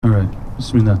Alright,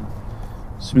 Bismillah.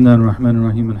 Bismillah ar-Rahman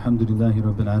ar-Rahim, alhamdulillahi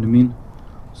rabbil alameen.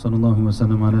 Sallallahu wa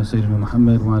sallam ala Sayyidina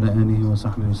Muhammad wa ala alihi wa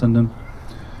sahbihi wa sallam.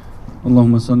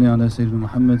 اللهم صل على سيدنا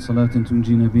محمد صلاة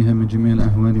تنجينا بها من جميع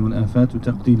الأهوال والآفات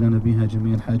وتقضي لنا بها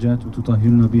جميع الحاجات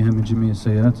وتطهرنا بها من جميع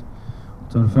السيئات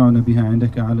وترفعنا بها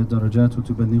عندك على الدرجات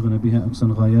وتبلغنا بها أقصى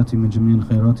الغايات من جميع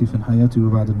الخيرات في الحياة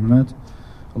وبعد الممات.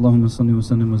 اللهم صل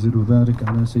وسلم وزد وبارك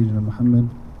على سيدنا محمد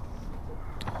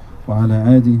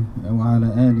وعلى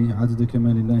آله عدد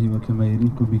كمال الله وكما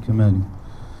يليق بكماله.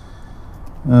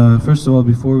 First of all,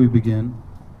 before we begin,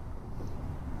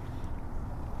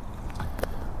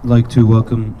 I'd like to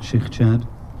welcome Sheikh Chad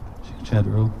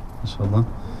Earl, inshallah.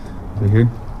 Over here, you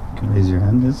can raise your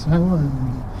hand.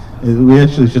 We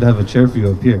actually should have a chair for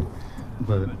you up here,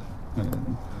 but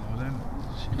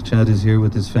Sheikh Chad is here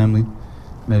with his family,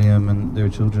 Maryam and their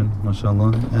children,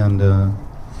 mashallah, and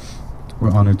we're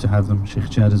honored to have them.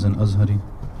 Sheikh Chad is an Azhari.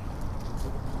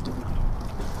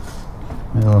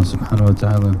 May Allah subhanahu wa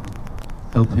ta'ala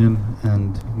help him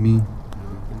and me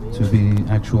to be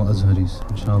actual Azharis,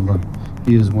 inshallah.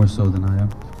 He is more so than I am,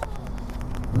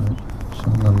 but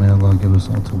inshallah may Allah give us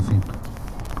all tawfiq.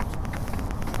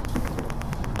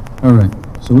 Alright,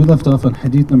 so we left off on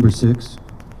hadith number 6.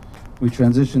 We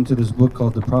transitioned to this book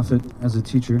called The Prophet as a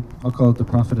Teacher. I'll call it The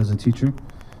Prophet as a Teacher.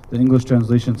 The English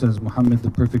translation says Muhammad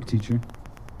the Perfect Teacher,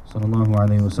 sallallahu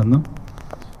alayhi wasallam.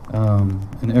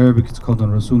 In Arabic it's called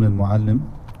Rasul al-Muallim,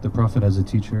 the Prophet as a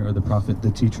Teacher, or the Prophet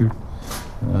the Teacher.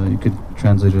 You could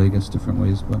translate it, I guess, different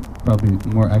ways, but probably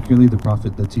more accurately, the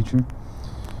Prophet the Teacher.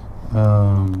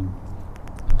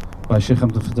 By Sheikh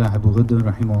Abdul Fattah Abu Ghadda,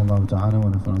 rahimahullah ta'ala,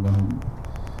 wa nafa'allahu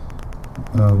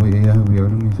wa iyyahu bi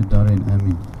ulumi fi ad-darain,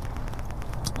 ameen.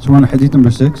 So we're on hadith number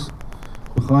 6.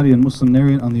 Bukhari and Muslim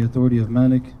narrate on the authority of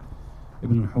Malik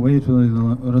ibn Huwayt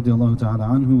radiallahu ta'ala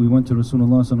anhu. We went to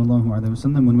Rasulullah sallallahu alayhi wa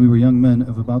sallam when we were young men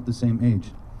of about the same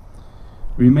age.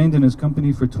 We remained in his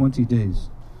company for 20 days.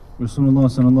 Rasulullah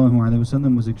sallallahu alayhi wa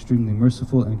sallam was extremely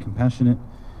merciful and compassionate.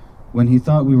 When he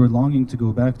thought we were longing to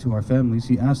go back to our families,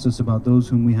 he asked us about those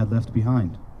whom we had left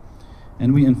behind.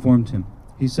 And we informed him.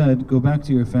 He said, "Go back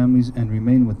to your families and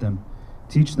remain with them.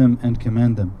 Teach them and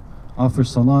command them. Offer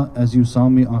salah as you saw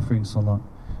me offering salah.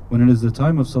 When it is the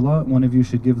time of salah, one of you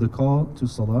should give the call to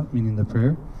salah," meaning the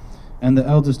prayer, "and the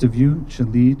eldest of you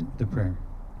should lead the prayer."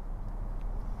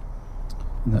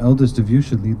 And the eldest of you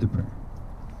should lead the prayer.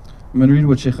 I'm going to read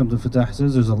what Shaykh Abdul Fattah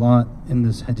says. There's a lot in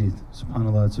this hadith.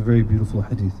 SubhanAllah, it's a very beautiful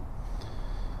hadith.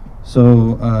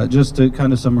 So just to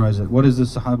kind of summarize it, what is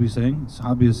this Sahabi saying?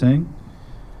 Sahabi is saying,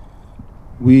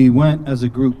 we went as a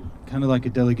group, kind of like a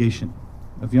delegation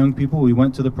of young people. We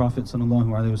went to the Prophet sallallahu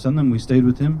alaihi wasallam. We stayed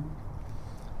with him.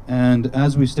 And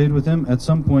as we stayed with him, at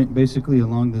some point, basically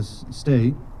along this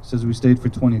stay, says we stayed for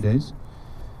 20 days,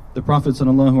 the Prophet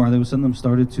sallallahu alaihi wasallam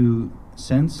started to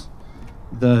sense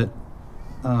that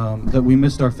we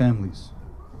missed our families.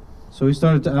 So he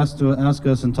started to ask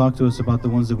us and talk to us about the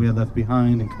ones that we had left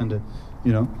behind and kind of,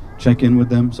 check in with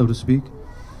them, so to speak.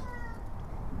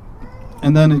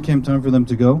 And then it came time for them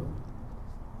to go.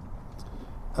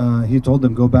 He told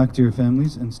them, go back to your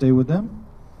families and stay with them.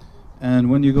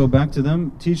 And when you go back to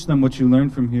them, teach them what you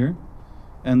learned from here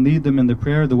and lead them in the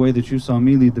prayer the way that you saw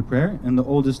me lead the prayer, and the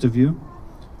oldest of you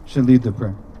should lead the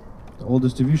prayer. The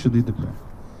oldest of you should lead the prayer.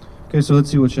 Okay, so let's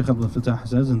see what Shaykh Abdul Fattah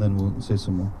says, and then we'll say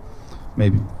some more,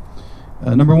 maybe.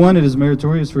 Number 1, it is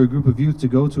meritorious for a group of youth to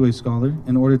go to a scholar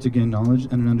in order to gain knowledge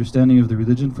and an understanding of the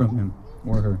religion from him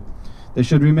or her. They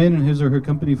should remain in his or her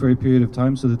company for a period of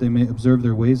time so that they may observe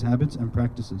their ways, habits, and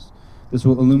practices. This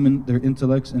will illumine their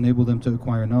intellects, enable them to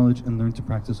acquire knowledge, and learn to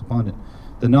practice upon it.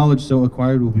 The knowledge so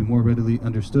acquired will be more readily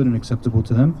understood and acceptable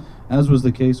to them, as was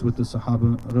the case with the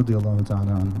Sahaba radiallahu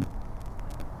ta'ala anhum.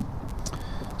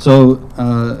 So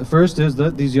first is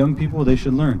that these young people, they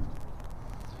should learn.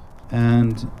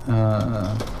 And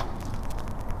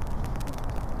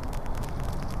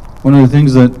one of the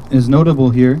things that is notable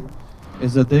here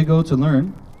is that they go to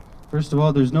learn. First of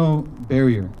all, there's no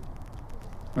barrier,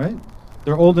 right?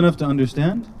 They're old enough to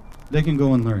understand, they can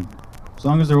go and learn. As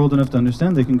long as they're old enough to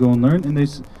understand, they can go and learn, and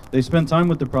they spend time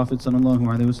with the Prophet sallallahu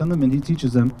alaihi wasallam, and he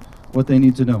teaches them what they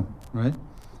need to know, right?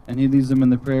 And he leads them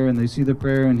in the prayer, and they see the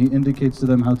prayer, and he indicates to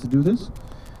them how to do this,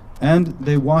 and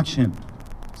they watch him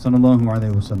sallallahu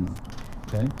alaihi wasallam.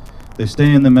 Okay? They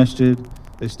stay in the masjid,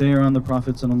 they stay around the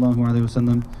Prophet sallallahu alaihi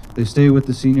wasallam, they stay with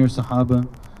the senior Sahaba,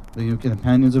 the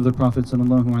companions of the Prophet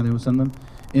sallallahu alaihi wasallam.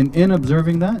 In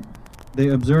observing that, they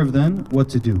observe then what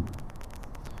to do.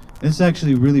 It's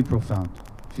actually really profound.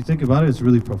 If you think about it, it's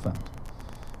really profound.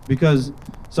 Because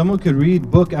someone could read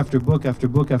book after book after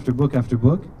book after book after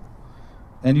book,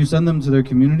 and you send them to their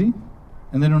community,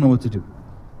 and they don't know what to do.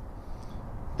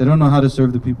 They don't know how to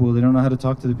serve the people. They don't know how to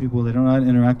talk to the people. They don't know how to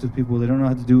interact with people. They don't know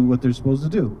how to do what they're supposed to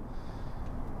do.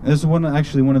 This is one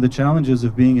of the challenges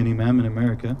of being an imam in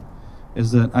America,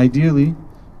 is that ideally,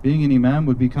 being an imam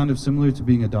would be kind of similar to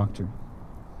being a doctor.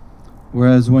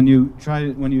 Whereas when you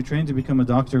train to become a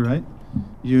doctor, right,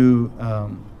 you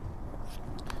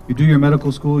do your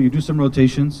medical school, you do some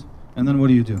rotations, and then what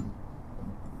do? You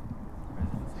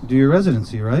do your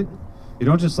residency, right? You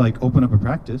don't just like open up a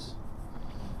practice.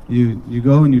 You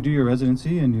go and you do your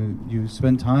residency, and you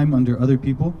spend time under other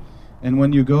people. And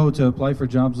when you go to apply for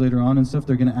jobs later on and stuff,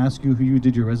 they're going to ask you who you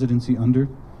did your residency under.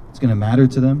 It's going to matter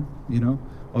to them, you know.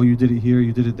 Oh, you did it here,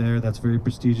 you did it there. That's very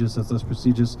prestigious. That's less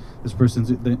prestigious. This person's.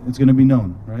 It's going to be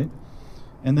known, right?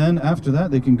 And then after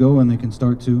that, they can go and they can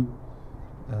start to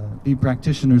be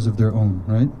practitioners of their own,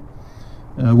 right?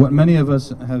 What many of us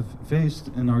have faced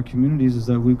in our communities is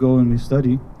that we go and we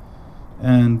study,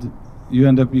 and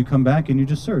you come back and you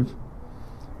just serve.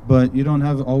 But you don't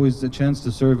have always the chance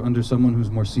to serve under someone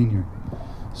who's more senior.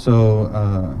 So,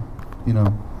 you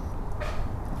know,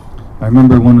 I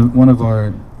remember one of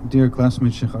our dear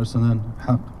classmates, Sheikh Arsalan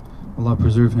Haq, Allah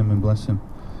preserve him and bless him,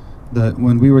 that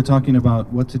when we were talking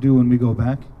about what to do when we go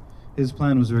back, his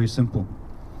plan was very simple.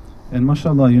 And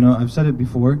mashallah, you know, I've said it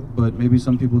before, but maybe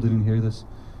some people didn't hear this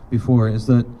before, is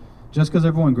that just because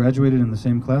everyone graduated in the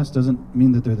same class doesn't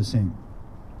mean that they're the same.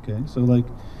 Okay, so like,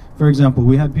 for example,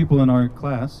 we had people in our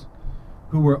class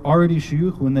who were already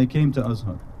shuyukh when they came to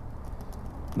Azhar.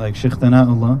 Like Sheikh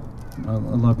Thana'ullah,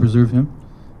 Allah preserve him.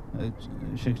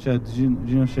 Sheikh Chad, did you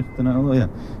know Sheikh Thana'ullah? Yeah.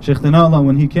 Sheikh Thana'ullah,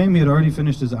 when he came, he had already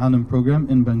finished his alim program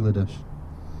in Bangladesh.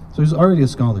 So he's already a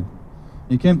scholar.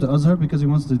 He came to Azhar because he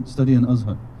wants to study in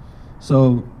Azhar.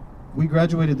 So we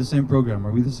graduated the same program.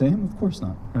 Are we the same? Of course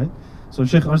not, right? So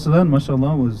Sheikh Arsalan,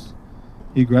 mashallah,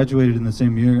 he graduated in the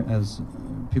same year as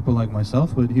people like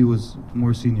myself, but he was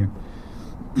more senior.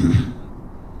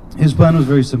 His plan was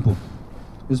very simple.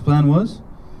 His plan was,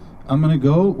 I'm going to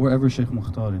go wherever Sheikh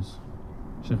Mukhtar is.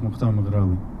 Sheikh Mukhtar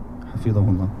Maghrawi,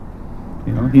 hafidhahullah.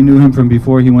 You know, he knew him from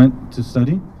before he went to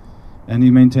study, and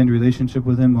he maintained a relationship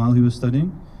with him while he was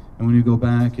studying. And when you go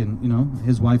back, and you know,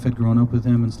 his wife had grown up with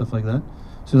him and stuff like that.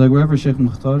 So he's like, wherever Sheikh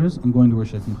Mukhtar is, I'm going to where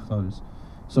Sheikh Mukhtar is.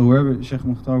 So wherever Sheikh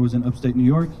Mukhtar was in upstate New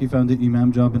York, he found an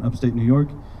imam job in upstate New York.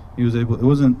 He was able,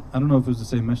 I don't know if it was the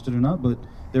same masjid or not, but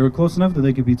they were close enough that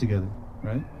they could be together,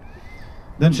 right?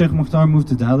 Then Sheikh Mukhtar moved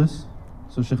to Dallas.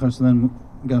 So Sheikh Arsalan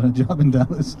got a job in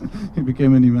Dallas. He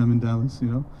became an imam in Dallas, you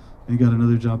know. And he got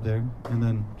another job there. And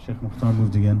then Sheikh Mukhtar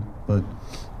moved again, but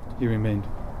he remained.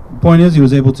 The point is, he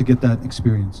was able to get that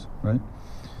experience, right?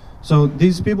 So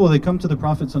these people, they come to the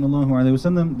Prophet sallallahu alaihi wasallam, they would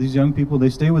send them, these young people, they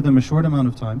stay with them a short amount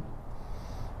of time.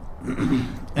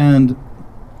 And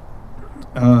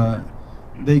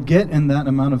they get in that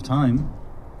amount of time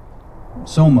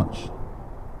so much,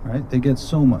 right? They get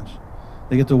so much.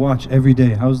 They get to watch every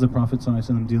day. How is the Prophet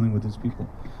ﷺ dealing with his people?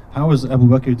 How is Abu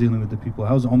Bakr dealing with the people?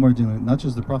 How is Umar dealing with, not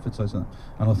just the Prophet ﷺ,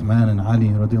 and Uthman and Ali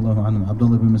radiallahu anhum,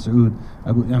 Abdullah bin Mas'ud.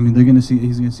 They're going to see,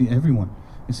 he's going to see everyone.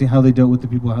 You see how they dealt with the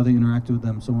people, how they interacted with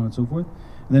them, so on and so forth.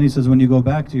 And then he says, when you go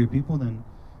back to your people, then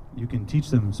you can teach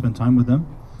them, spend time with them,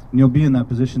 and you'll be in that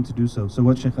position to do so. So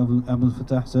what Shaykh Abdul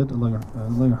Fattah said, Allah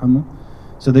yarhamu,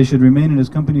 so they should remain in his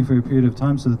company for a period of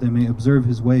time so that they may observe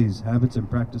his ways, habits, and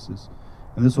practices.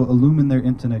 And this will illumine their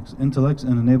intellects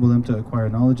and enable them to acquire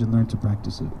knowledge and learn to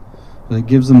practice it. So it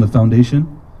gives them the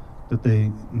foundation that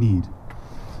they need.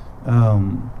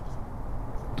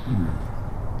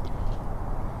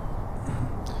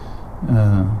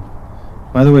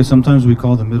 By the way, sometimes we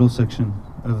call the middle section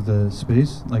of the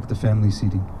space like the family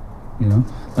seating. You know,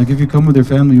 like if you come with your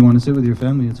family, you want to sit with your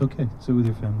family, it's okay, sit with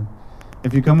your family.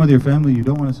 If you come with your family, you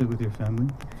don't want to sit with your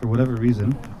family for whatever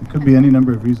reason. It could be any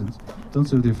number of reasons. Don't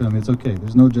sit with your family. It's okay.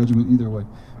 There's no judgment either way.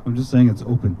 I'm just saying it's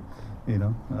open. You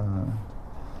know.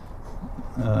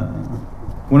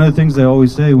 One of the things they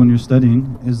always say when you're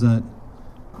studying is that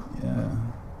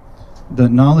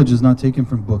that knowledge is not taken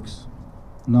from books.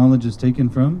 Knowledge is taken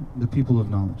from the people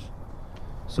of knowledge.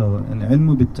 So, an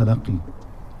ilmu bit talaqqi.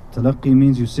 Talaqqi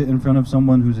means you sit in front of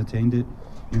someone who's attained it.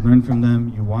 You learn from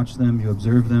them. You watch them. You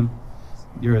observe them.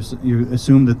 You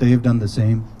assume that they have done the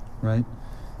same, right?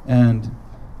 And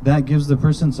that gives the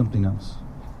person something else.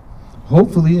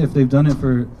 Hopefully, if they've done it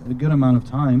for a good amount of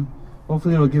time,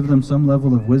 hopefully it'll give them some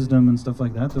level of wisdom and stuff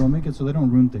like that that will make it so they don't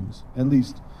ruin things. At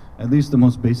least the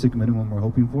most basic minimum we're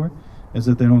hoping for is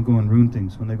that they don't go and ruin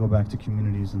things when they go back to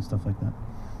communities and stuff like that.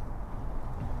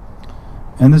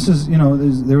 And this is, you know,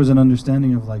 there was an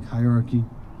understanding of like hierarchy.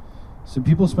 So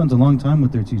people spent a long time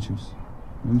with their teachers.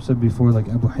 We said before, like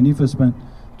Abu Hanifa spent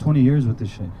 20 years with this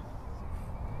sheikh.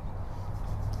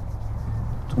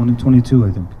 2022,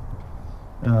 I think.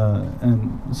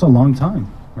 And it's a long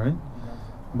time, right?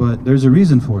 But there's a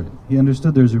reason for it. He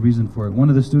understood there's a reason for it. One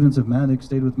of the students of Malik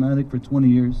stayed with Malik for 20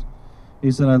 years. He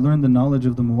said, I learned the knowledge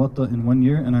of the Muwatta in 1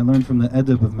 year, and I learned from the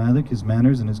adab of Malik, his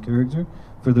manners and his character,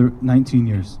 for the 19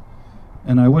 years.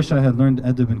 And I wish I had learned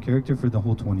adab and character for the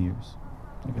whole 20 years.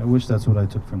 Like, I wish that's what I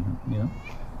took from him, you know?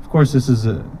 Of course, this is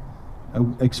a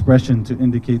expression to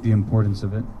indicate the importance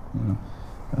of it, you know?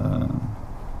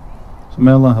 So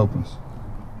may Allah help us.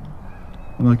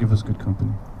 May Allah give us good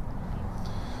company.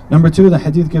 Number 2, the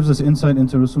hadith gives us insight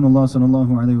into Rasulullah sallallahu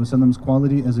alaihi wasallam's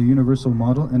quality as a universal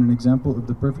model and an example of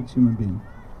the perfect human being.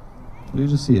 You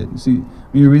just see it. You see,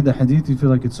 when you read the hadith, you feel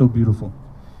like it's so beautiful.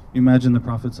 You imagine the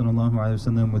Prophet sallallahu alaihi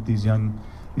wasallam with these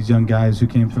young guys who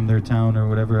came from their town or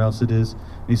whatever else it is.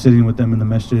 And he's sitting with them in the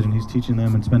masjid and he's teaching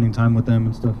them and spending time with them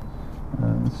and stuff.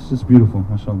 It's just beautiful,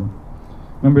 mashallah.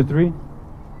 Number 3,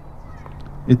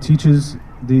 it teaches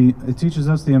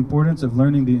us the importance of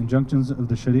learning the injunctions of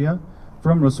the Sharia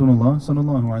from Rasulullah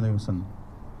sallallahu alaihi wasallam.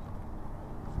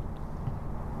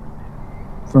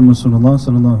 From Rasulullah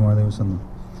sallallahu alaihi wasallam.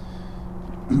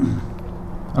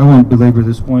 I won't belabor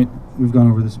this point. We've gone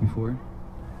over this before.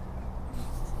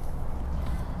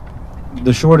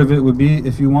 The short of it would be,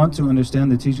 if you want to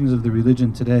understand the teachings of the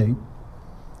religion today,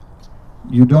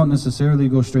 you don't necessarily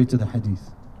go straight to the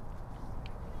hadith.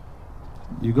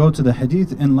 You go to the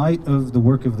hadith in light of the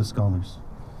work of the scholars.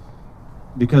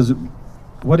 Because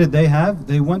what did they have?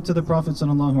 They went to the Prophet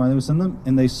sallallahu alaihi wasallam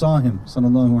and they saw him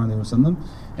sallallahu alaihi wasallam,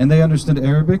 and they understood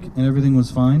Arabic and everything was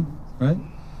fine, right?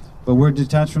 But we're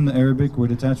detached from the Arabic, we're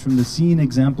detached from the seen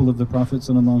example of the Prophet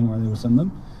sallallahu alaihi wasallam,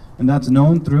 and that's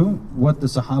known through what the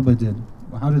Sahaba did.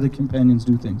 How did the companions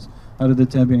do things? How did the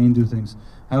Tabi'een do things?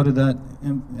 How did that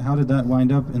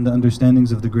wind up in the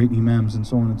understandings of the great Imams and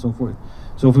so on and so forth?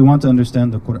 So if we want to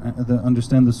understand the Quran,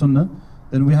 understand the Sunnah,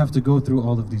 then we have to go through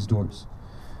all of these doors.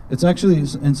 It's actually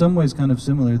in some ways kind of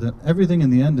similar that everything in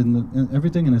the end,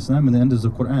 everything in Islam in the end is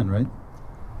the Quran, right?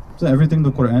 So everything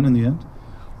the Quran in the end.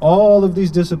 All of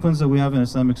these disciplines that we have in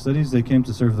Islamic studies, they came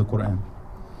to serve the Quran.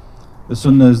 The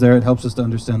Sunnah is there, it helps us to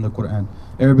understand the Quran.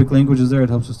 Arabic language is there, it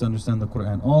helps us to understand the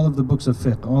Quran. All of the books of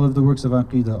fiqh, all of the works of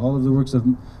aqidah, all of the works of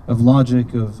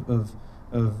logic,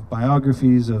 of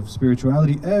biographies, of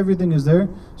spirituality, everything is there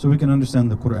so we can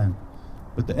understand the Quran.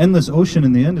 But the endless ocean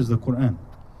in the end is the Quran,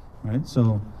 right?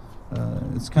 So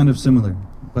it's kind of similar.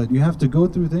 But you have to go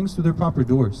through things through their proper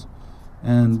doors.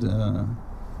 And,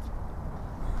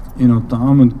 you know,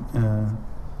 ta'amun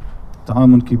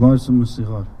kibar summa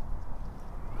sigar.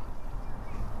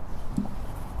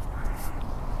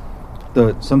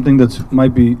 Something that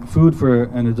might be food for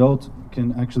an adult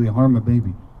can actually harm a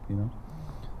baby, you know.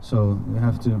 So you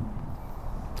have to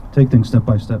take things step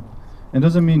by step. It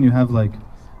doesn't mean you have like,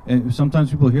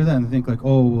 sometimes people hear that and think like,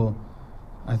 oh, well,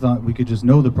 I thought we could just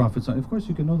know the Prophet. Of course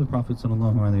you can know the Prophet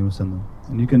sallallahu alaihi wasallam,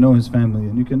 and you can know his family,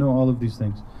 and you can know all of these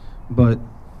things. But,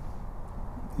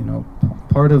 you know,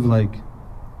 part of like,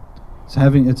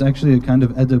 it's actually a kind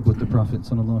of adab with the Prophet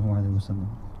sallallahu alaihi wasallam.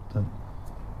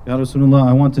 Ya Rasulullah,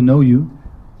 I want to know you,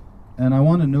 and I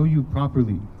want to know you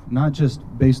properly, not just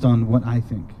based on what I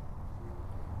think.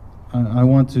 I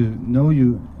want to know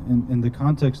you in the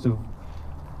context of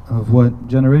what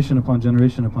generation upon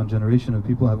generation upon generation of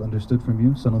people have understood from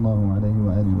you, sallallahu alayhi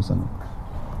wa alihi wa sallam.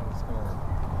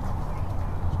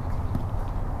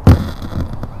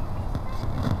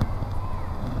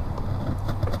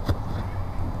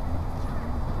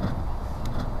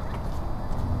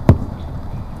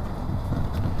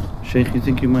 Sheikh, you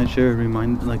think you might share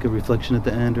like a reflection at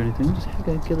the end or anything? Just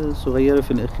حاجة كده صغيرة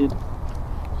في الأخير.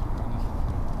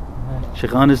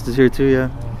 Sheikh Honest is here too, yeah?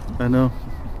 I know.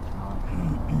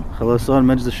 خلاص صار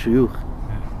مجلس الشيوخ.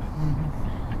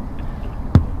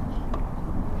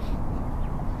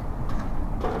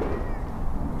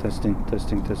 Testing.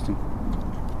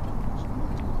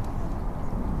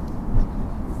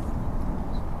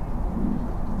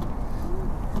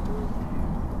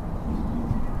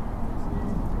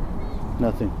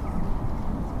 Nothing.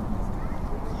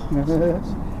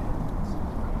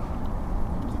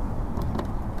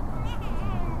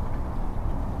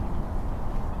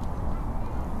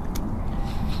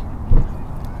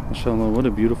 MashaAllah, what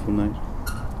a beautiful night.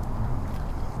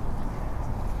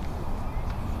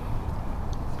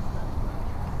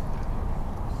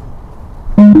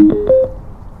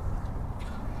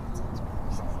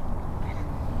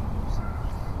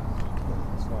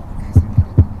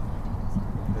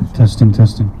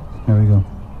 Testing. There we go.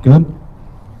 Good?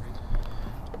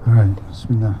 Alright,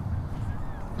 Bismillah.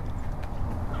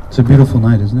 It's a beautiful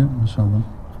night, isn't it? MashaAllah.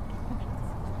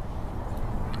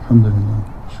 Alhamdulillah.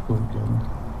 Shukr.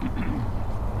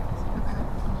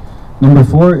 Number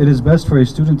 4, it is best for a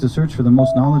student to search for the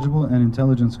most knowledgeable and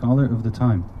intelligent scholar of the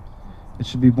time. It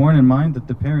should be borne in mind that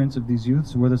the parents of these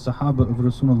youths were the Sahaba of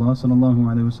Rasulullah sallallahu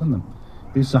alaihi wasallam.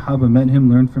 These Sahaba met him,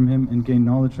 learned from him, and gained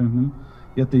knowledge from him,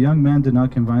 yet the young man did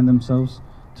not confine themselves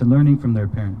to learning from their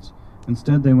parents.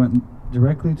 Instead, they went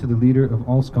directly to the leader of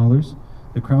all scholars,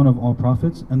 the crown of all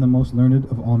prophets, and the most learned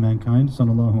of all mankind,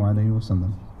 sallallahu alaihi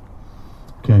wasallam.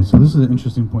 Okay, so this is an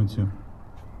interesting point too.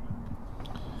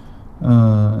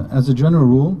 As a general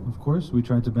rule, of course, we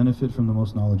try to benefit from the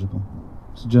most knowledgeable.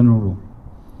 It's a general rule.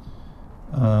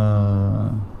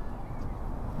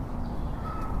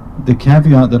 The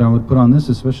caveat that I would put on this,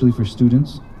 especially for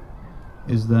students,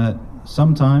 is that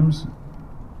sometimes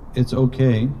it's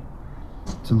okay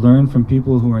to learn from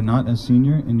people who are not as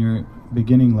senior in your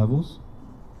beginning levels,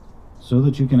 so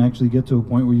that you can actually get to a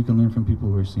point where you can learn from people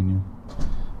who are senior.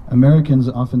 Americans,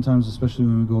 oftentimes, especially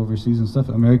when we go overseas and stuff,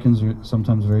 Americans are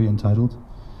sometimes very entitled.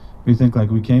 We think like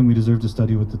we deserve to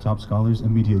study with the top scholars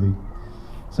immediately.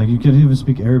 It's like you can't even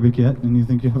speak Arabic yet, and you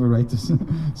think you have a right to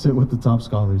sit with the top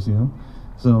scholars, you know?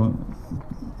 So,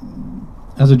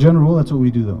 as a general rule, that's what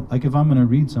we do though. Like if I'm going to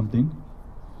read something,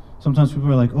 sometimes people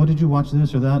are like, oh, did you watch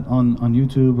this or that on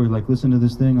YouTube, or like listen to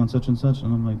this thing on such and such?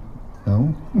 And I'm like,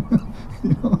 no.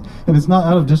 You know? And it's not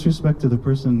out of disrespect to the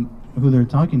person who they're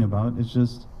talking about. It's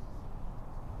just,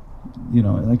 you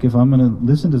know, like if I'm going to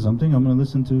listen to something, I'm going to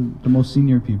listen to the most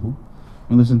senior people.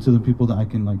 I'm going to listen to the people that I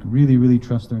can like really, really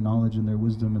trust their knowledge and their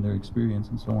wisdom and their experience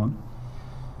and so on.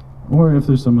 Or if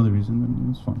there's some other reason,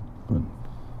 then it's fine. But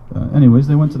anyways,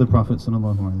 they went to the Prophet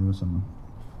sallallahu alaihi wasallam.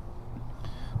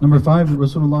 Number 5,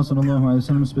 Rasulullah sallallahu alaihi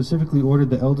wasallam specifically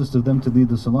ordered the eldest of them to lead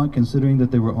the salat, considering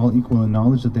that they were all equal in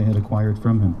knowledge that they had acquired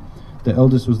from him. The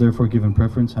eldest was therefore given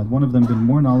preference. Had one of them been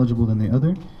more knowledgeable than the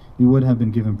other, he would have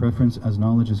been given preference, as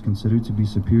knowledge is considered to be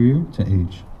superior to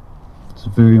age. It's a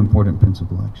very important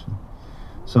principle, actually.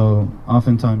 So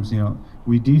oftentimes, you know,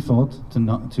 we default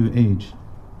to age,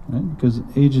 right? Because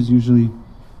age is usually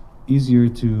easier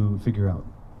to figure out,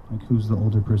 like who's the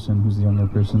older person, who's the younger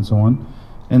person, so on.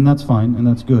 And that's fine, and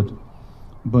that's good.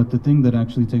 But the thing that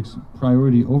actually takes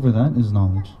priority over that is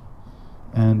knowledge.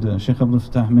 And Shaykh Abdul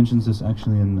Fattah mentions this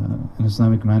actually in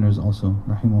Islamic Manners also,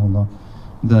 rahimahullah,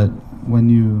 that when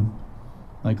you,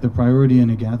 like the priority in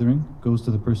a gathering goes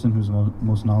to the person who's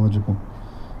most knowledgeable.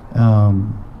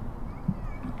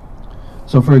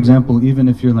 So for example, even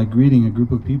if you're like greeting a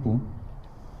group of people,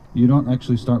 you don't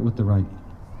actually start with the right.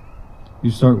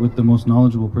 You start with the most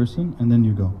knowledgeable person, and then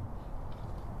you go.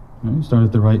 Right? You start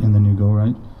at the right and then you go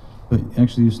right. But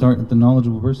actually you start at the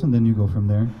knowledgeable person, then you go from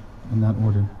there, in that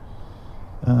order.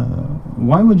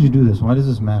 Why would you do this? Why does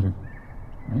this matter?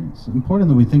 Right? It's important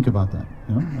that we think about that.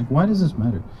 You know, like why does this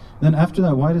matter? Then after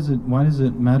that, why does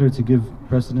it matter to give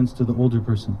precedence to the older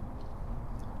person?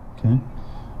 Okay.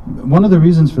 One of the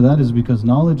reasons for that is because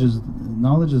knowledge is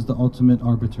the ultimate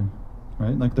arbiter,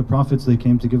 right? Like the prophets, they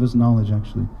came to give us knowledge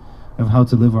actually of how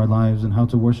to live our lives and how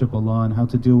to worship Allah and how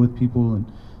to deal with people. And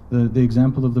the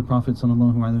example of the Prophet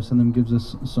sallallahu alaihi wasallam gives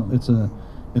us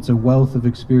it's a wealth of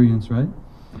experience, right?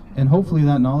 And hopefully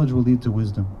that knowledge will lead to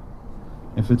wisdom,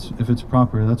 if it's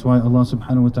proper. That's why Allah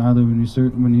subhanahu wa ta'ala,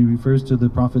 when He refers to the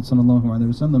Prophet sallallahu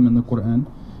alaihi wasallam in the Quran,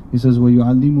 He says,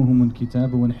 وَيُعَلِّمُهُمُ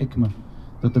الْكِتَابَ وَالْحِكْمَةِ,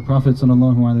 that the Prophet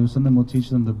sallallahu alaihi wasallam will teach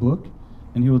them the book,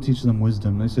 and he will teach them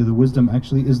wisdom. They say the wisdom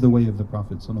actually is the way of the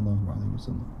Prophet sallallahu alaihi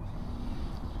wasallam.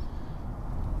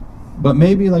 But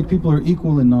maybe like people are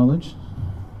equal in knowledge,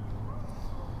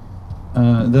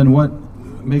 then what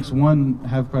makes one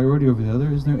have priority over the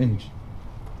other is their age.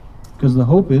 Because the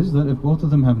hope is that if both of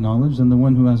them have knowledge, then the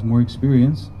one who has more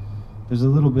experience, there's a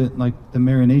little bit like the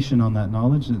marination on that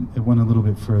knowledge, it went a little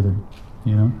bit further,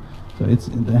 you know? So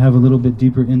they have a little bit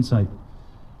deeper insight.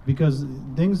 Because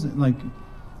things like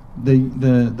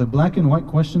the black and white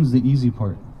question's the easy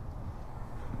part.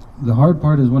 The hard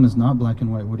part is when it's not black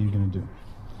and white, what are you going to do?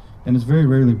 And it's very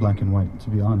rarely black and white, to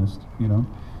be honest, you know?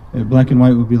 Black and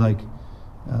white would be like,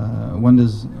 when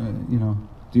does,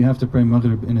 do you have to pray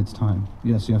Maghrib in its time?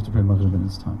 Yes, you have to pray Maghrib in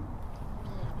its time.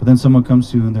 But then someone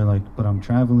comes to you and they're like, but I'm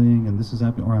traveling and this is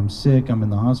happening, or I'm sick, I'm in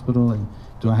the hospital, and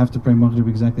do I have to pray Maghrib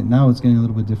exactly? Now it's getting a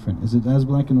little bit different. Is it as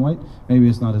black and white? Maybe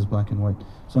it's not as black and white.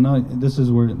 So now this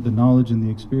is where the knowledge and the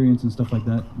experience and stuff like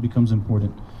that becomes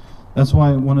important. That's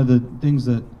why one of the things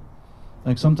that,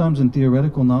 like sometimes in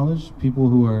theoretical knowledge, people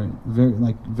who are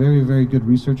very, very good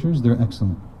researchers, they're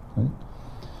excellent, right?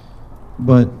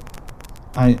 But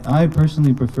I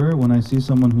personally prefer when I see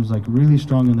someone who's like really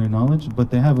strong in their knowledge,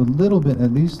 but they have a little bit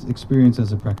at least experience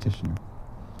as a practitioner.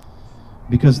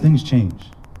 Because things change.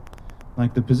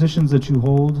 Like the positions that you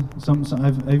hold,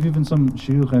 I've even some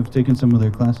shuyukh, I've taken some of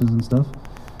their classes and stuff.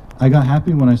 I got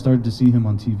happy when I started to see him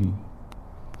on TV.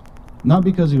 Not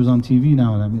because he was on TV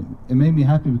now, and it made me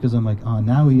happy because I'm like, oh,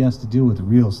 now he has to deal with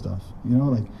real stuff. You know,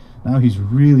 like now he's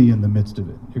really in the midst of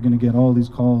it. You're going to get all these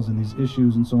calls and these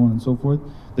issues and so on and so forth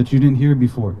that you didn't hear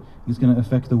before. It's going to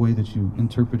affect the way that you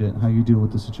interpret it, how you deal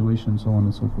with the situation, and so on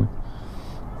and so forth.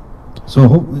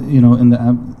 So, you know, in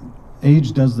the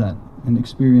age does that, and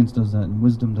experience does that, and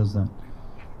wisdom does that.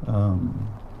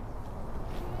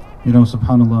 You know,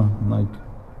 subhanAllah, like,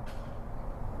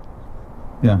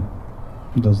 yeah,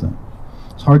 it does that.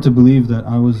 It's hard to believe that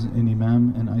I was an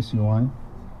imam in ICOI.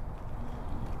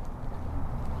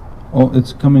 Oh,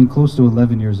 it's coming close to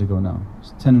 11 years ago now.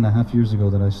 It's 10 and a half years ago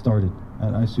that I started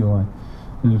at ICOI.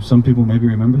 And if some people maybe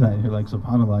remember that, you're like,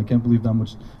 subhanAllah, I can't believe that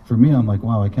much. For me, I'm like,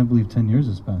 wow, I can't believe 10 years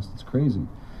has passed. It's crazy.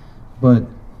 But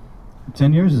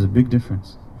 10 years is a big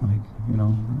difference. Like, you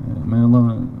know, may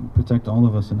Allah protect all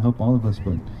of us and help all of us.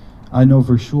 But I know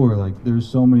for sure, like, there's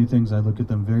so many things I look at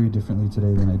them very differently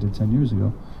today than I did 10 years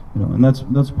ago. You know, and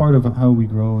that's part of how we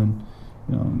grow. And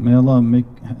you know, may Allah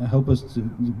help us to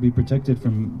be protected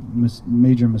from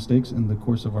major mistakes in the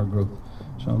course of our growth.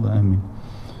 Inshallah, ameen.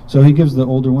 So he gives the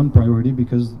older one priority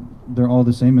because they're all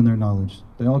the same in their knowledge.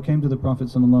 They all came to the Prophet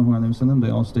ﷺ, they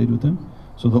all stayed with him,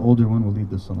 so the older one will lead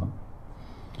the salah.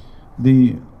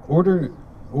 The order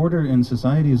in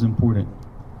society is important,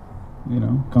 you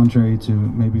know, contrary to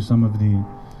maybe some of the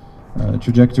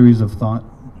trajectories of thought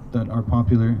that are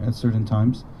popular at certain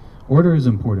times. Order is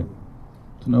important.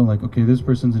 To know, like, okay, this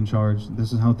person's in charge,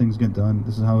 this is how things get done,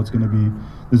 this is how it's going to be,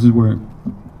 this is where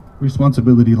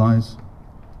responsibility lies.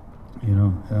 You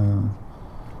know,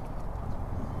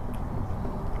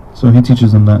 so he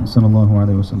teaches them that, sallallahu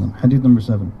alayhi wa sallam. Hadith number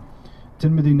 7.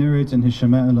 Tirmidhi narrates in his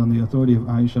Shama'il on the authority of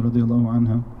Aisha radiallahu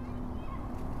anha.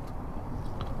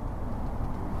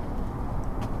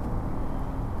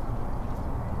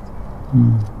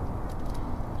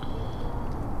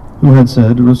 Who had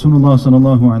said, Rasulullah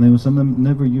sallallahu alayhi wa sallam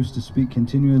never used to speak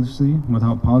continuously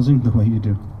without pausing the way you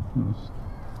do.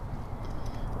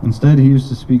 Instead, he used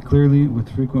to speak clearly with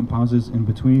frequent pauses in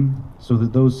between so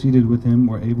that those seated with him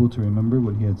were able to remember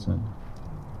what he had said.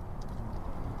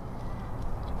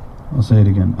 I'll say it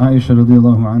again. Aisha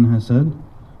radiallahu anha said,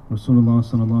 Rasulullah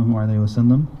sallallahu alayhi wa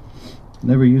sallam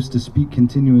never used to speak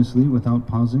continuously without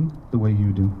pausing the way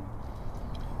you do.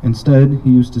 Instead, he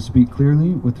used to speak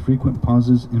clearly with frequent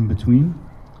pauses in between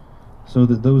so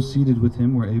that those seated with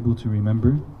him were able to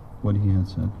remember what he had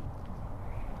said.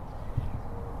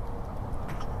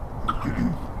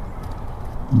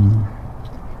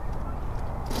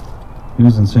 He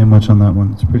doesn't say much on that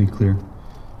one, it's pretty clear.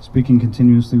 Speaking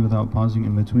continuously without pausing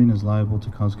in between is liable to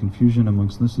cause confusion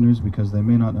amongst listeners because they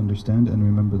may not understand and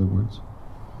remember the words.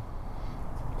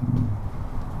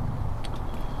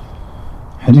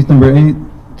 Hadith number 8.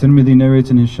 Tirmidhi narrates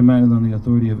in his Shama'il on the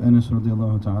authority of Anas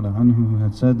radiallahu ta'ala anhu, who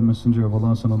had said the Messenger of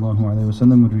Allah sallallahu alayhi wa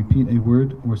sallam would repeat a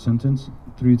word or sentence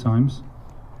 3 times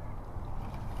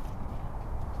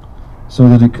so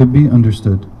that it could be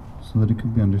understood. It's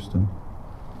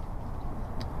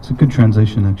a good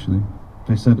translation, actually.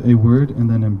 They said a word and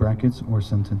then in brackets or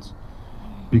sentence,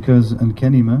 because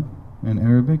al-kalima in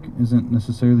Arabic isn't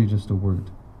necessarily just a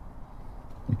word.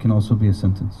 It can also be a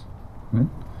sentence, right?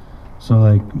 So,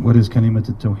 like, what is kalimat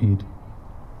al-tawheed?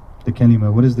 The kalima.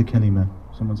 What is the kalima?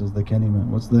 Someone says the kalima.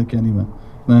 What's the kalima?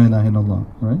 La ilaha illallah,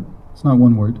 right? It's not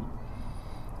one word.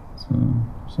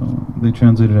 So they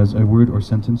translate it as a word or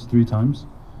sentence 3 times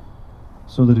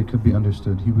so that it could be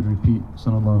understood. He would repeat,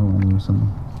 sallallahu alayhi wa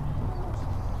sallam.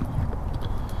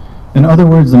 In other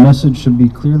words, the message should be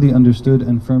clearly understood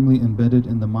and firmly embedded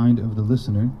in the mind of the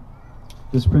listener.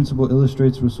 This principle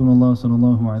illustrates Rasulullah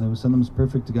sallallahu alayhi wa sallam's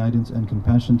perfect guidance and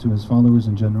compassion to his followers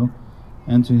in general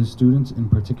and to his students in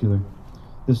particular.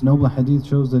 This noble hadith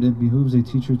shows that it behooves a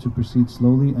teacher to proceed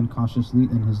slowly and cautiously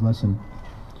in his lesson.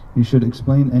 He should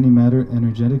explain any matter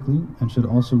energetically and should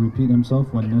also repeat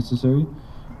himself when necessary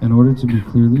in order to be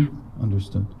clearly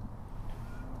understood.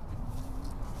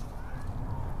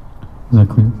 Is that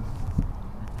clear?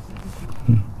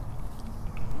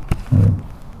 All right.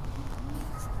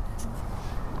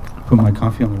 Put my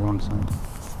coffee on the wrong side.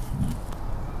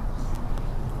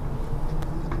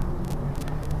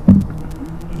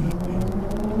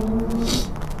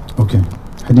 Okay,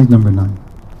 hadith number 9.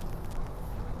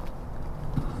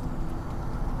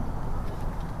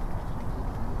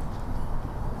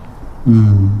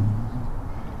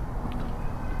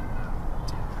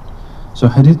 So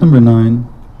hadith number 9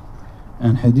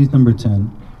 and hadith number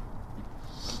 10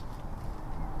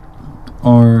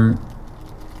 are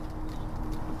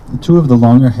 2 of the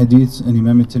longer hadiths in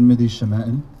Imam al-Tirmidhi's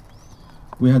Shama'il.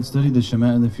 We had studied the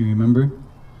Shama'il, if you remember,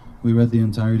 We read the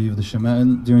entirety of the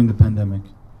Shama'il during the pandemic.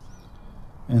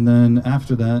 And then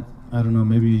after that, I don't know,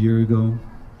 maybe a year ago,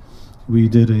 we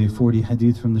did a 40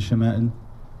 hadith from the Shama'il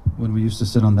when we used to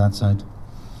sit on that side.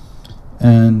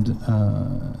 And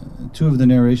two of the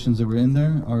narrations that were in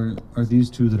there are these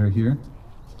two that are here.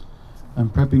 I'm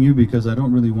prepping you because I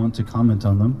don't really want to comment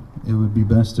on them. It would be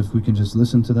best if we can just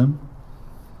listen to them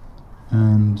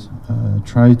and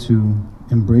try to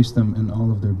embrace them in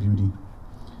all of their beauty,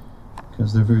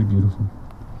 because they're very beautiful.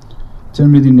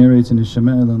 Tirmidhi narrates in his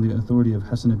Shama'il on the authority of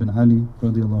Hassan ibn Ali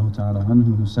radiallahu ta'ala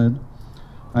anhu, who said,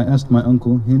 I asked my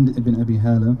uncle Hind ibn Abi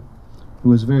Hala, who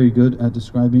was very good at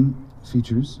describing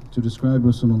features, to describe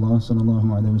Rasulullah sallallahu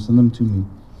alaihi wasallam to me.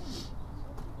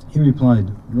 He replied,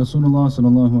 Rasulullah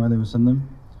sallallahu alaihi wasallam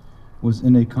was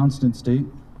in a constant state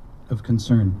of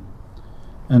concern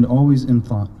and always in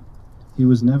thought. He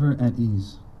was never at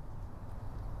ease.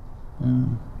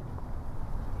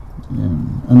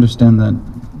 Understand that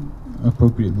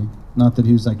appropriately. Not that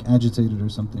he was like agitated or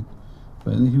something,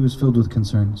 but he was filled with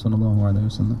concern, sallallahu alaihi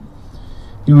wasallam.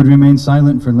 He would remain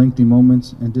silent for lengthy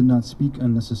moments and did not speak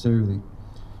unnecessarily.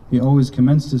 He always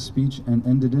commenced his speech and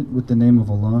ended it with the name of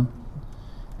Allah.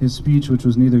 His speech, which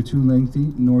was neither too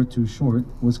lengthy nor too short,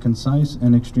 was concise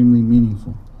and extremely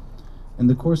meaningful, in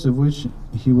the course of which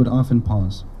he would often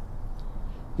pause.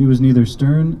 He was neither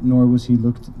stern nor was he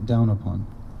looked down upon.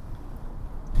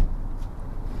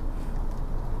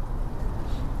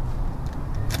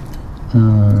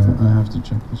 I have to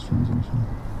check this translation.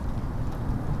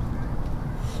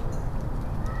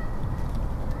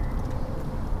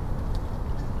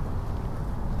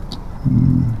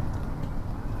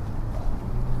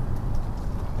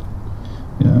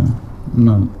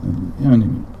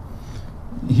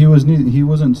 He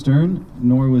wasn't stern,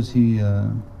 nor was he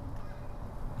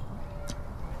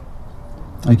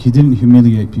like he didn't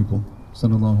humiliate people,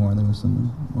 sallallahu alaihi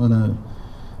wasallam.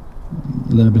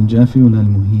 Wala bin Jafi wala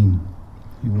al-Muhin.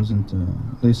 He wasn't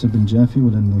laysa bin Jafi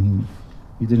wala al-Muhin.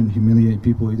 He didn't humiliate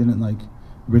people. He didn't like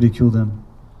ridicule them,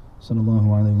 sallallahu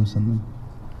alaihi wasallam.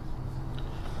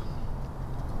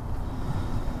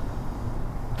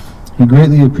 He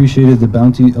greatly appreciated the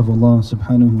bounty of Allah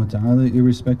subhanahu wa ta'ala,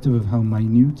 irrespective of how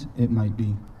minute it might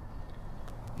be.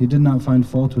 He did not find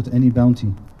fault with any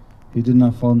bounty. He did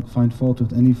not find fault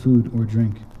with any food or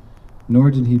drink,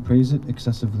 nor did he praise it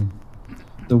excessively.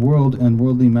 The world and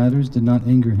worldly matters did not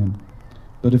anger him,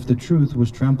 but if the truth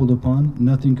was trampled upon,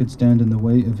 nothing could stand in the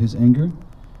way of his anger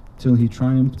till he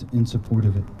triumphed in support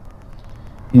of it.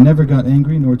 He never got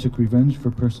angry nor took revenge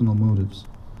for personal motives.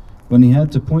 When he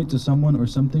had to point to someone or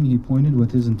something, he pointed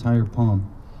with his entire palm.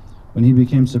 When he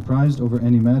became surprised over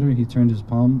any matter, he turned his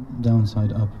palm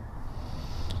downside up.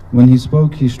 When he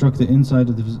spoke, he struck the inside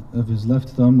of his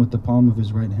left thumb with the palm of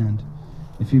his right hand.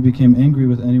 If he became angry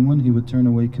with anyone, he would turn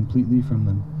away completely from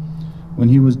them. When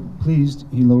he was pleased,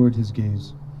 he lowered his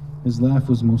gaze. His laugh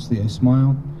was mostly a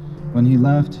smile. When he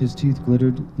laughed, his teeth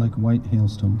glittered like white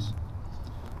hailstones.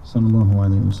 Sallallahu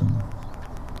alayhi wa sallam.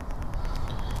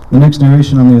 The next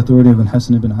narration on the authority of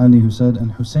Al-Hasan ibn Ali, who said,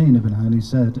 and Hussein ibn Ali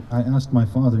said, I asked my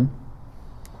father,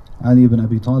 Ali ibn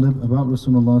Abi Talib, about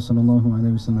Rasulullah sallallahu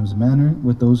alayhi wasallam's manner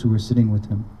with those who were sitting with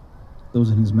him, those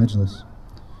in his majlis.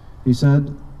 He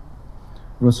said,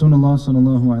 Rasulullah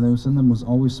sallallahu alayhi wasallam was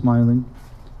always smiling,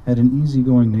 had an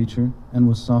easygoing nature, and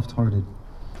was soft-hearted.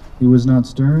 He was not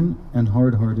stern and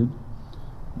hard-hearted.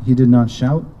 He did not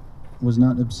shout, was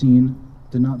not obscene,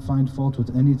 did not find fault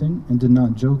with anything, and did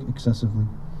not joke excessively.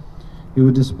 He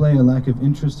would display a lack of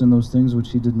interest in those things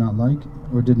which he did not like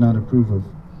or did not approve of.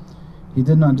 He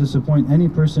did not disappoint any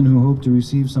person who hoped to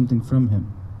receive something from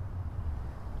him.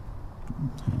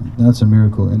 That's a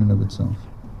miracle in and of itself.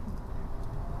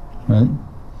 Right?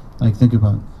 Like, think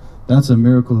about it. That's a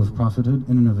miracle of prophethood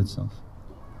in and of itself.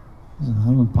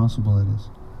 How impossible it is.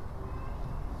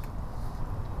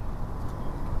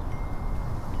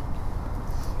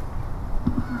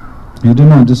 He did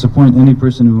not disappoint any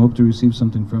person who hoped to receive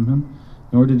something from him,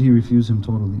 nor did he refuse him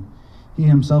totally. He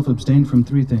himself abstained from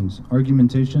three things: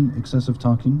 argumentation, excessive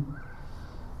talking,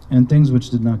 and things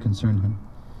which did not concern him.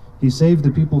 He saved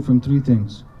the people from three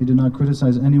things: he did not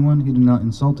criticize anyone, he did not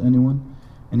insult anyone,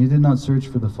 and he did not search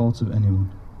for the faults of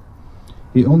anyone.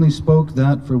 He only spoke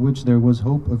that for which there was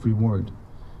hope of reward.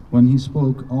 When he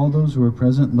spoke, all those who were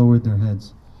present lowered their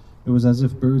heads. It was as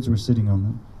if birds were sitting on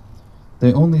them.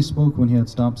 They only spoke when he had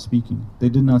stopped speaking. They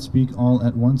did not speak all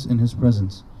at once in his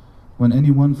presence. When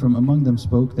anyone from among them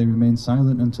spoke, they remained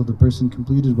silent until the person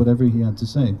completed whatever he had to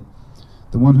say.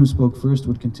 The one who spoke first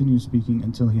would continue speaking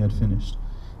until he had finished.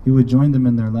 He would join them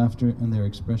in their laughter and their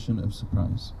expression of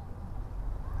surprise.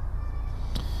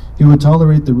 He would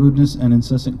tolerate the rudeness and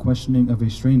incessant questioning of a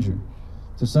stranger,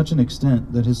 to such an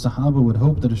extent that his Sahaba would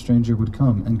hope that a stranger would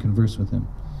come and converse with him.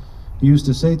 He used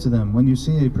to say to them, when you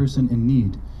see a person in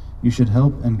need, you should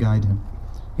help and guide him.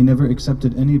 He never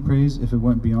accepted any praise if it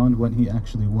went beyond what it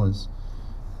actually was.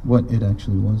 It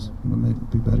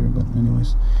might be better, but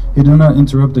anyways. He did not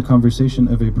interrupt the conversation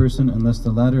of a person unless the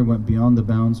latter went beyond the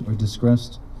bounds or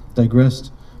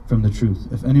digressed from the truth.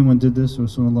 If anyone did this,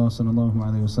 Rasulullah sallallahu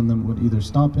alaihi wasallam would either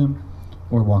stop him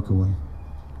or walk away.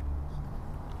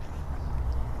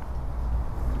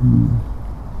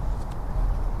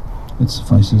 It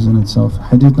suffices in itself.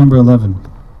 Hadith number 11.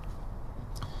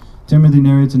 Tirmidhi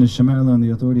narrates in his Shama'il on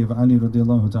the authority of Ali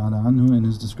radiallahu ta'ala anhu in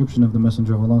his description of the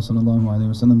Messenger of Allah sallallahu alayhi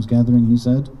wa sallam's gathering. He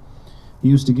said, he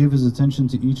used to give his attention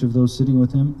to each of those sitting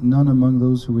with him. None among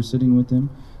those who were sitting with him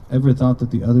ever thought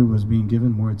that the other was being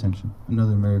given more attention.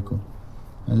 Another miracle.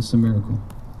 That is a miracle.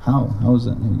 How? How is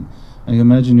that? I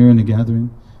imagine you're in a gathering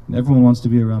and everyone wants to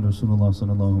be around Rasulullah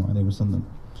sallallahu alayhi wa sallam.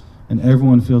 And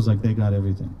everyone feels like they got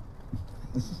everything.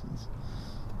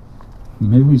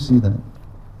 May we see that.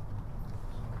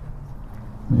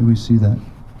 May we see that.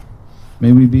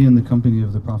 May we be in the company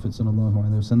of the Prophet sallallahu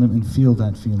alaihi wasallam and feel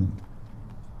that feeling.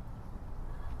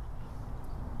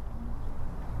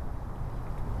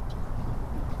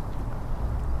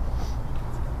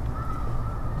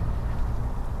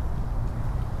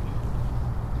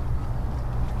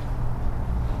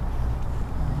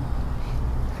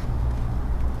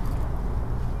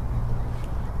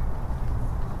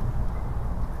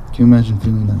 Can you imagine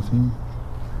feeling that feeling?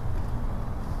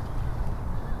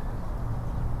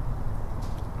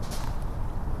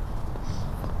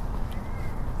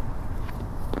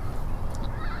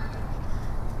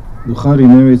 Bukhari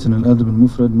narrates in Al-Adab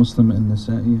al-Mufrad, Muslim and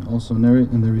Nasa'i also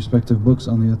narrate in their respective books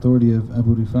on the authority of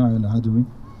Abu Rifa' al-Adawi.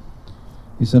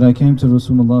 He said, I came to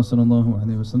Rasulullah sallallahu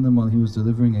alayhi wa sallam while he was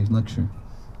delivering a lecture.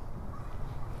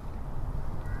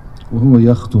 وَهُوَ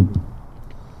يَخْطُبُ.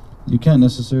 You can't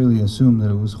necessarily assume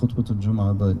that it was khutbatul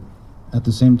Jum'ah, but at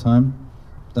the same time,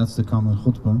 that's the common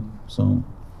khutbah. So,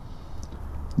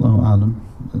 Allahu A'lam.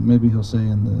 Maybe he'll say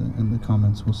in the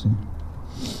comments, we'll see.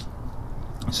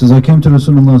 He says, I came to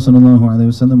Rasulullah sallallahu alayhi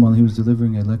wa sallam while he was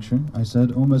delivering a lecture. I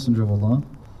said, O Messenger of Allah,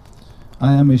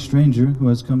 I am a stranger who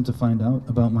has come to find out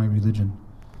about my religion,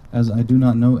 as I do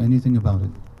not know anything about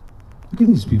it. Look at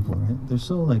these people, right? They're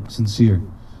so sincere,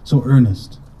 so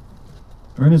earnest.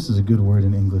 Earnest is a good word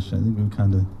in English. I think we've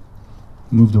kind of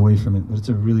moved away from it, but it's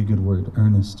a really good word,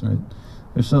 earnest, right?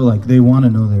 They're so they want to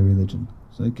know their religion.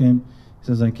 So he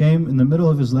says, I came in the middle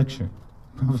of his lecture.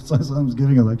 Prophet ﷺ is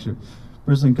giving a lecture.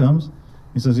 Person comes,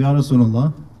 he says, Ya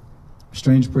Rasulullah, a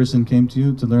strange person came to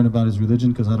you to learn about his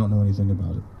religion because I don't know anything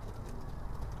about it.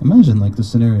 Imagine the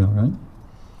scenario, right?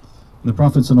 The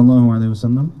Prophet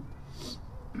ﷺ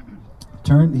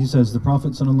turned, he says, the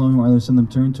Prophet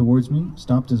ﷺ turned towards me,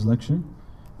 stopped his lecture,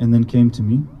 and then came to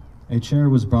me. A chair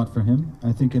was brought for him.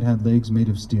 I think it had legs made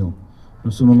of steel.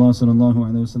 Rasulullah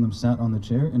ﷺ sat on the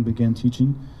chair and began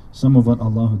teaching some of what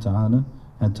Allah Ta'ala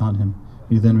had taught him.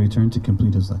 He then returned to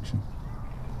complete his lecture.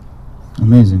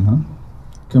 Amazing, huh?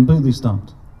 Completely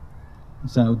stopped.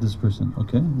 Sat with this person.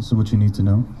 Okay, this is what you need to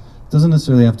know. It doesn't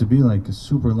necessarily have to be a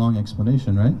super long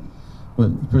explanation, right?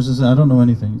 But the person said, I don't know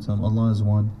anything. You tell him Allah is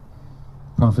one.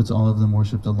 Prophets, all of them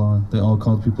worshipped Allah. They all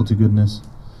called people to goodness.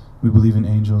 We believe in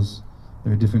angels.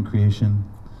 They're a different creation.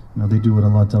 They do what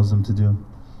Allah tells them to do.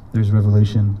 There's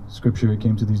revelation, scripture. It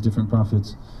came to these different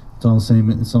prophets. It's all same.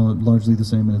 It's all largely the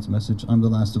same in its message. I'm the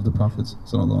last of the prophets.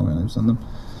 Sallallahu alaihi wasallam.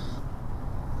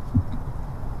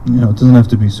 It doesn't have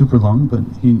to be super long, but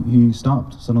he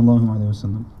stopped. Sallallahu alaihi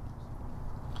wasallam.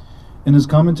 In his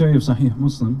commentary of Sahih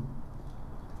Muslim,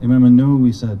 Imam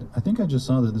an-Nawawi said, I think I just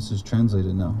saw that this is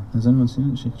translated now. Has anyone seen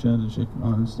it? Sheikh Chad, Sheikh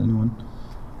Honest, anyone?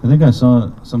 I think I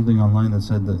saw something online that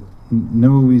said that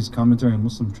Nawawi's commentary on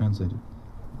Muslim translated.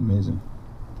 Amazing.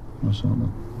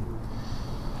 MashaAllah.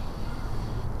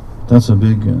 That's a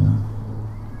big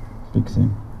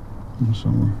thing.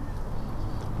 MashaAllah.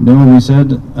 Nawawi said,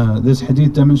 this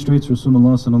hadith demonstrates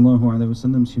Rasulullah sallallahu alaihi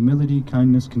wasallam's humility,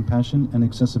 kindness, compassion, and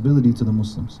accessibility to the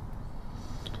Muslims.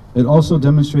 It also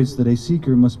demonstrates that a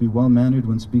seeker must be well-mannered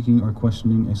when speaking or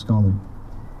questioning a scholar.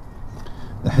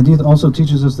 The hadith also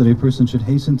teaches us that a person should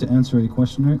hasten to answer a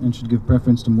questioner and should give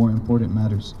preference to more important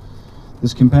matters.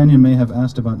 This companion may have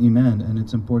asked about Iman and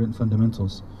its important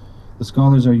fundamentals. The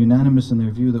scholars are unanimous in their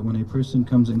view that when a person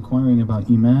comes inquiring about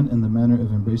Iman and the manner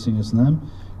of embracing Islam,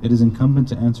 it is incumbent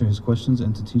to answer his questions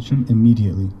and to teach him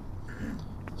immediately.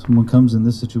 Someone comes in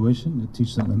this situation, it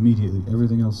teaches them immediately.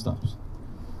 Everything else stops.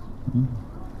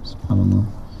 SubhanAllah.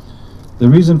 The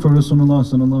reason for Rasulullah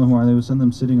sallallahu alaihi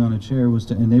wasallam sitting on a chair was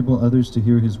to enable others to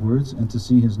hear his words and to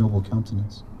see his noble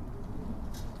countenance.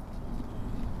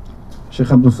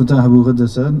 Shaykh Abdul Fattah Abu Ghadda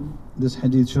said, this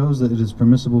hadith shows that it is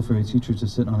permissible for a teacher to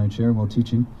sit on a chair while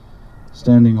teaching.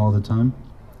 Standing all the time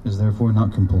is therefore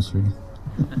not compulsory.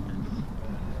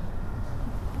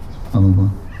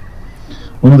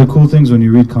 One of the cool things when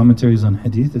you read commentaries on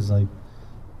hadith is like,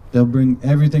 they'll bring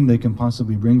everything they can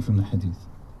possibly bring from the hadith.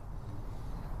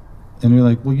 And you're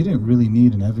like, well, you didn't really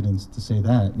need an evidence to say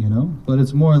that, you know? But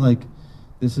it's more like,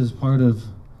 this is part of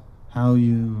how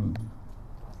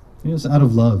it's out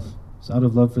of love. It's out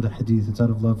of love for the hadith. It's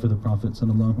out of love for the Prophet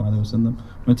sallallahu alaihi wasallam.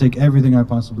 I'm going to take everything I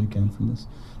possibly can from this.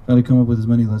 Try to come up with as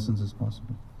many lessons as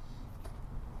possible.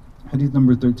 Hadith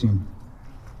number 13.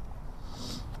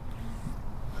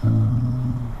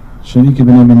 Sharik ibn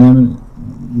Abi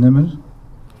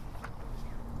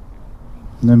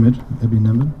Namir, Abi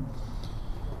Namir,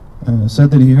 said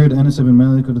that he heard Anas ibn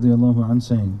Malik radiallahu anhu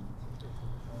saying,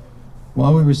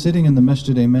 while we were sitting in the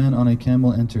masjid, a man on a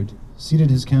camel entered,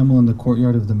 seated his camel in the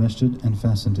courtyard of the masjid and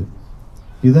fastened it.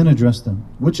 He then addressed them,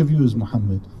 which of you is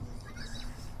Muhammad?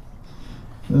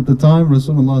 At the time,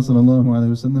 Rasulullah sallallahu alaihi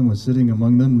wasallam was sitting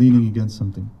among them, leaning against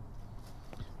something.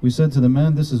 We said to the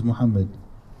man, this is Muhammad,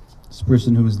 this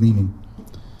person who is leaning.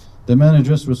 The man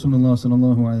addressed Rasulullah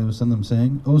sallallahu alaihi wasallam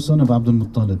saying, O son of Abdul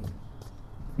Muttalib.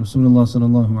 Rasulullah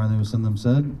sallallahu alaihi wasallam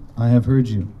said, I have heard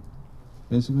you.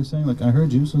 Basically saying, like, I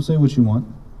heard you, so say what you want,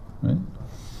 right?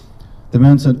 The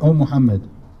man said, O Muhammad,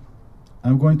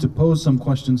 I'm going to pose some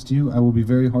questions to you. I will be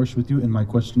very harsh with you in my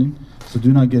questioning, so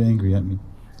do not get angry at me.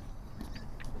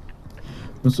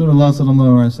 Rasulullah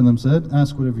sallallahu alaihi wasallam said,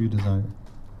 ask whatever you desire.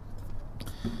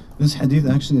 This hadith,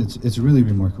 actually, it's really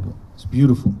remarkable. It's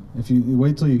beautiful. If you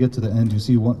wait till you get to the end, you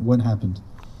see what happened.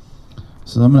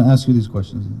 So I'm going to ask you these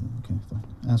questions. Okay, fine.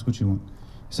 Ask what you want.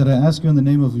 He said, I ask you in the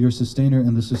name of your sustainer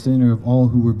and the sustainer of all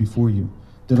who were before you.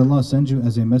 Did Allah send you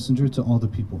as a messenger to all the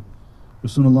people?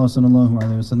 Rasulullah sallallahu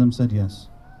alaihi wasallam said, yes.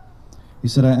 He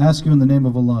said, I ask you in the name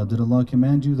of Allah, did Allah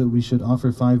command you that we should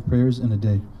offer 5 prayers in a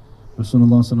day?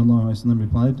 Rasulullah sallallahu alaihi wasallam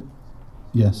replied,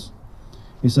 yes.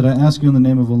 He said, I ask you in the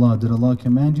name of Allah, did Allah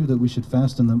command you that we should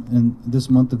fast in this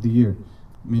month of the year,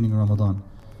 meaning Ramadan?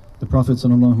 The Prophet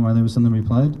sallallahu alaihi wasallam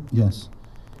replied, yes.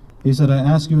 He said, I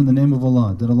ask you in the name of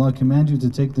Allah, did Allah command you to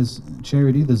take this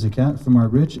charity, the zakat, from our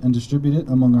rich and distribute it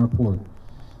among our poor?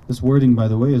 This wording, by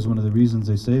the way, is one of the reasons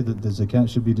they say that the zakat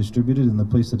should be distributed in the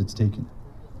place that it's taken,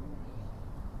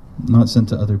 not sent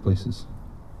to other places.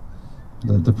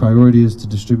 The priority is to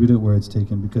distribute it where it's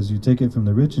taken, because you take it from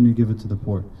the rich and you give it to the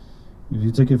poor. If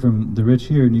you take it from the rich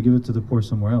here and you give it to the poor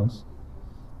somewhere else.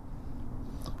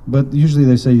 But usually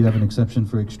they say you have an exception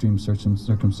for extreme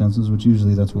circumstances, which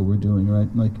usually that's what we're doing, right?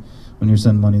 Like when you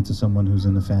send money to someone who's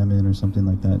in a famine or something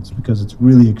like that, it's because it's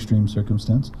really extreme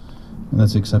circumstance, and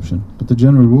that's the exception. But the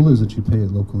general rule is that you pay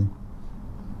it locally.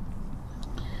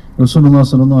 Rasulullah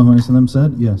sallallahu alaihi wasallam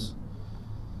said, yes.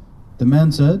 The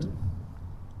man said,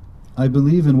 I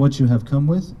believe in what you have come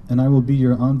with, and I will be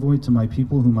your envoy to my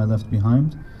people whom I left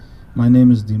behind. My name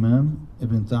is Dimam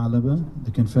ibn Tha'laba,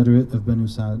 the confederate of Banu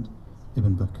Sa'd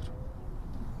ibn Bakr.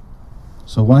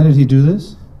 So why did he do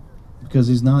this? Because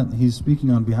he's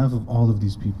speaking on behalf of all of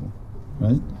these people,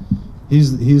 right?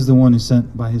 He's the one who's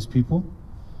sent by his people.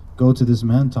 Go to this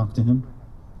man, talk to him,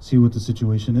 see what the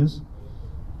situation is.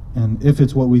 And if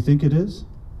it's what we think it is,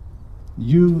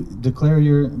 you declare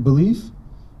your belief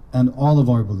and all of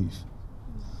our belief.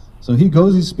 So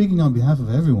he's speaking on behalf of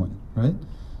everyone, right?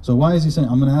 So why is he saying,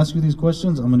 I'm going to ask you these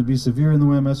questions, I'm going to be severe in the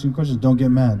way I'm asking you questions, don't get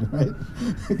mad, right?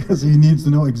 Because he needs to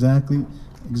know exactly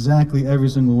every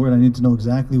single word. I need to know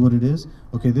exactly what it is.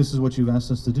 Okay, this is what you've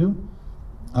asked us to do.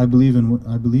 I believe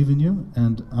in you,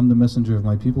 and I'm the messenger of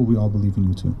my people. We all believe in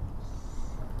you too.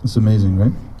 It's amazing,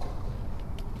 right?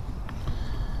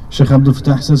 Shaykh Abdul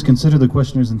Fattah says, consider the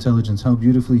questioner's intelligence, how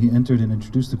beautifully he entered and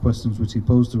introduced the questions which he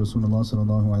posed to Rasulullah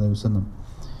sallallahu alaihi wasallam.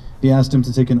 He asked him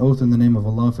to take an oath in the name of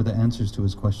Allah for the answers to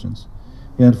his questions.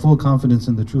 He had full confidence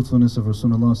in the truthfulness of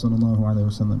Rasulullah sallallahu alaihi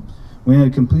wasallam. When he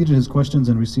had completed his questions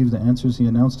and received the answers, he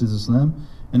announced his Islam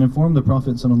and informed the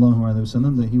Prophet sallallahu alaihi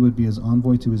wasallam that he would be his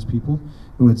envoy to his people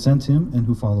who had sent him and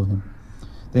who follow him.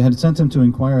 They had sent him to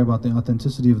inquire about the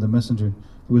authenticity of the messenger,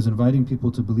 who was inviting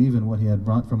people to believe in what he had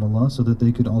brought from Allah so that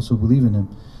they could also believe in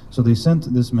him. So they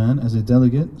sent this man as a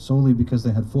delegate solely because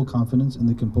they had full confidence in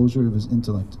the composure of his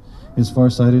intellect, his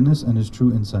farsightedness, and his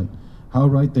true insight. How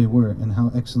right they were and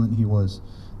how excellent he was.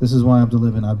 This is why Abdullah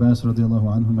ibn Abbas radiallahu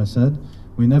anhuma said,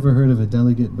 we never heard of a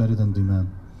delegate better than Dimam.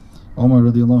 Umar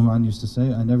radiallahu anhu used to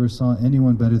say, I never saw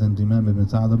anyone better than Dimam ibn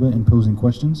Tha'laba in posing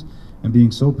questions and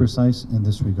being so precise in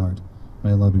this regard.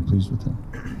 May Allah be pleased with him.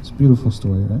 It's a beautiful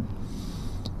story, right?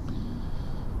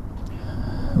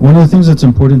 One of the things that's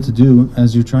important to do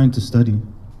as you're trying to study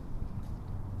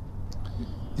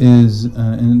is,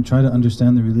 and try to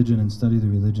understand the religion and study the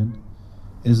religion,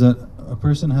 is that a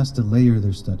person has to layer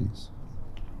their studies.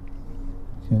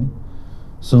 Okay?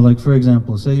 So like, for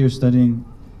example, say you're studying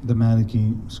the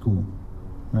Maliki school,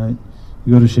 right?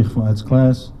 You go to Sheikh Fuad's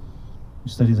class,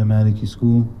 you study the Maliki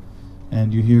school,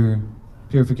 and you hear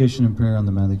purification and prayer on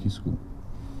the Maliki school.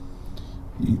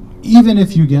 Even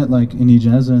if you get like an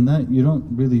ijazah in that, you don't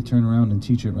really turn around and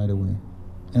teach it right away.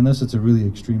 Unless it's a really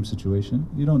extreme situation,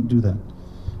 you don't do that.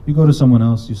 You go to someone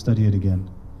else, you study it again.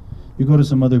 You go to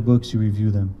some other books, you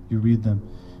review them, you read them.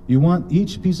 You want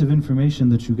each piece of information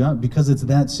that you got because it's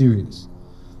that serious.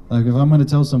 Like if I'm going to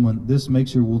tell someone, this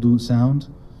makes your wudu sound,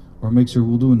 or makes your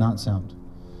wudu not sound.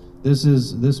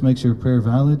 This makes your prayer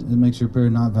valid, it makes your prayer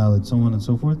not valid, so on and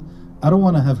so forth. I don't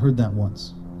want to have heard that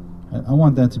once. I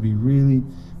want that to be really,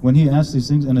 when he asked these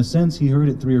things, in a sense, he heard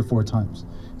it 3 or 4 times.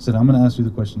 He said, I'm going to ask you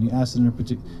the question. He asked it in a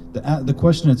particular, the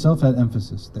question itself had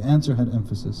emphasis. The answer had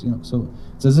emphasis. You know, so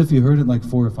it's as if he heard it like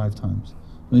 4 or 5 times.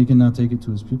 But he can now take it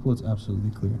to his pupil. It's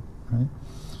absolutely clear, right?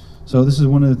 So this is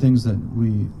one of the things that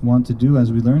we want to do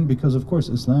as we learn, because of course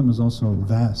Islam is also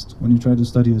vast. When you try to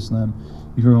study Islam,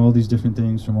 you hear all these different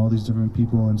things from all these different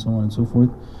people and so on and so forth.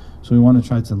 So we want to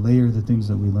try to layer the things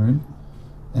that we learn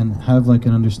and have like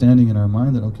an understanding in our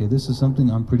mind that, okay, this is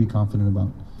something I'm pretty confident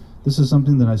about. This is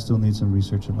something that I still need some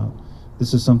research about.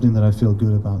 This is something that I feel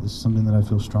good about. This is something that I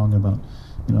feel strong about,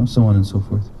 you know, so on and so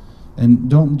forth. And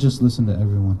don't just listen to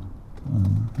everyone,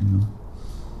 you know.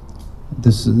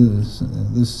 This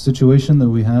situation that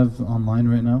we have online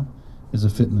right now is a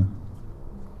fitna.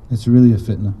 It's really a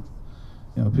fitna.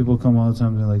 You know, people come all the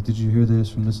time, they're like, did you hear this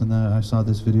from this and that? I saw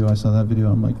this video, I saw that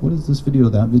video. I'm like, what is this video,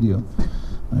 that video?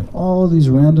 Like, all these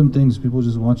random things people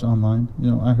just watch online.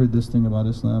 You know, I heard this thing about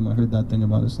Islam, I heard that thing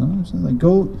about Islam. So like,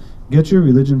 go get your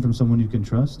religion from someone you can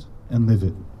trust and live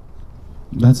it.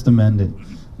 That's the mandate.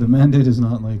 The mandate is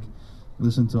not like,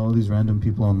 listen to all these random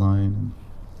people online.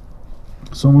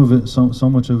 Some of it, so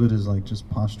much of it is like just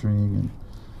posturing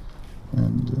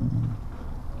and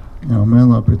you know, may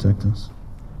Allah protect us.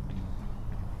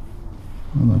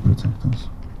 May Allah protect us.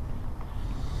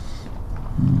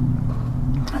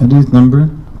 Hadith number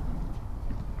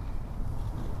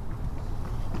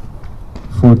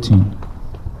 14.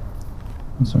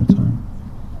 What's our time?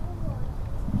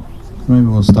 Maybe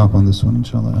we'll stop on this one,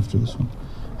 inshallah, after this one.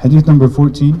 Hadith number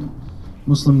 14.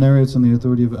 Muslim narrates on the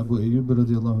authority of Abu Ayyub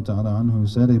radiallahu ta'ala anhu, who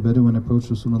said, a Bedouin approached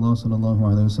Rasulullah sallallahu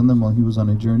alayhi wa sallam while he was on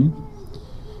a journey.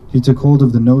 He took hold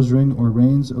of the nose ring or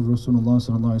reins of Rasulullah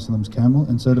sallallahu alayhi wa sallam's camel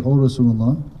and said, O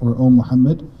Rasulullah, or O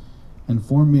Muhammad,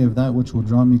 inform me of that which will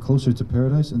draw me closer to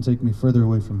paradise and take me further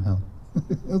away from hell.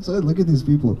 Look at these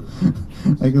people.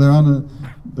 Like they're on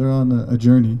a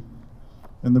journey,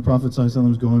 and the Prophet sallallahu alayhi wa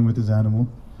sallam is going with his animal.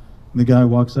 And the guy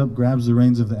walks up, grabs the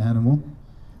reins of the animal,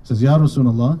 says, Ya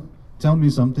Rasulullah, tell me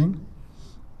something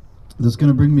that's going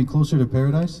to bring me closer to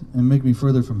paradise and make me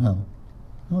further from hell.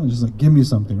 Oh, just like, give me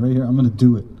something right here, I'm going to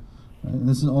do it. Right? And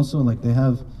this is also like, they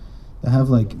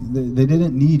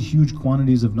didn't need huge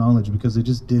quantities of knowledge because they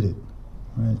just did it,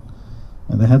 right?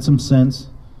 And they had some sense,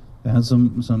 they had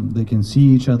they can see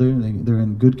each other, they're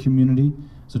in good community,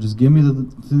 so just give me the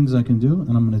things I can do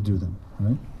and I'm going to do them,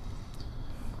 right?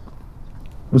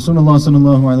 Rasulullah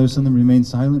sallallahu alayhi wa sallam remained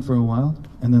silent for a while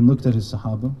and then looked at his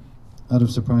Sahaba out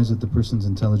of surprise at the person's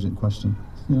intelligent question.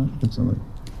 You know, it's a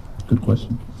good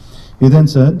question. He then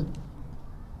said,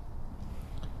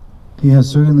 he has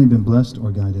certainly been blessed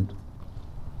or guided.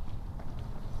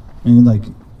 And like,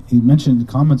 he mentioned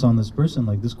comments on this person,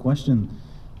 like this question,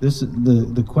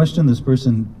 the question this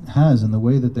person has and the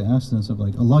way that they asked and stuff,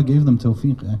 like Allah gave them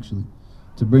tawfiq actually,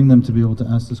 to bring them to be able to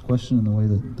ask this question in the way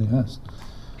that they asked.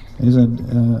 And he said,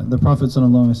 the Prophet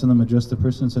ﷺ addressed the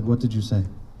person and said, what did you say?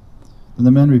 And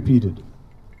the man repeated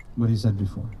what he said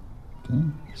before. Okay?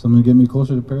 Something to get me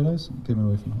closer to paradise, get me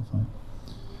away from hellfire.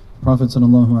 The Prophet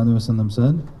ﷺ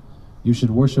said, you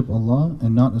should worship Allah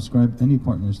and not ascribe any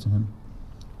partners to Him.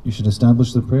 You should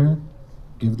establish the prayer,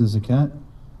 give the zakat,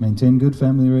 maintain good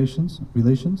family relations,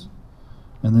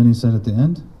 and then he said at the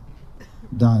end,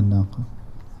 Da'an naqa.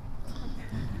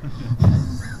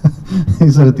 He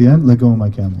said at the end, let go of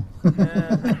my camel.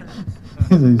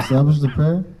 He said, establish the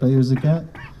prayer, pay your zakat,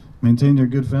 maintain your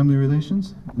good family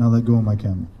relations, now let go of my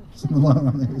camel. You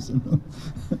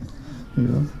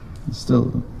know,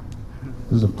 still,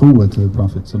 there's a quwwah to the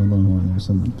Prophet sallallahu alaihi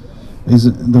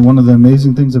wasallam. One of the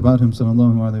amazing things about him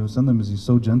sallallahu alaihi wasallam is he's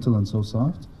so gentle and so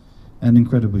soft and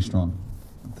incredibly strong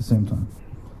at the same time.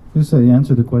 Just say,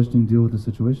 answer the question, deal with the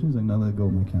situation. He's like, no, let go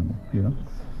of my camel, you know?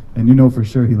 And you know for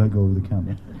sure he let go of the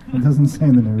camel. It doesn't say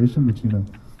in the narration, but you know.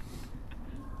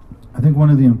 I think one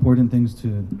of the important things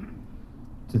to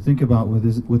think about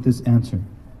with this answer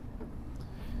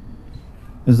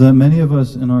is that many of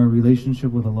us in our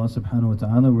relationship with Allah subhanahu wa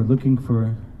ta'ala, we're looking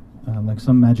for like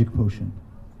some magic potion,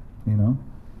 you know?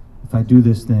 If I do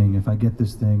this thing, if I get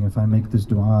this thing, if I make this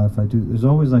dua, there's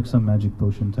always like some magic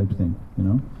potion type thing, you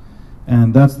know?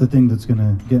 And that's the thing that's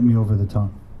gonna get me over the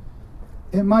top.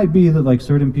 It might be that like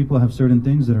certain people have certain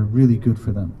things that are really good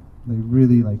for them. They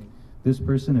really like, this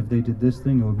person, if they did this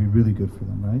thing, it would be really good for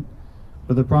them, right?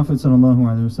 But the Prophet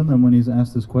ﷺ, when he's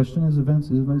asked this question, his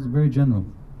events is very general,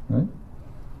 right?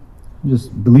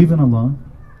 Just believe in Allah,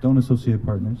 don't associate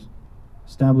partners,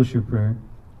 establish your prayer,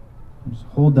 just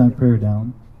hold that prayer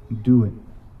down, do it.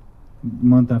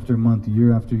 Month after month,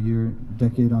 year after year,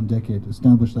 decade on decade,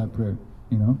 establish that prayer,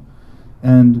 you know?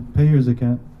 And pay your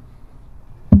zakat,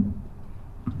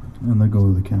 and let go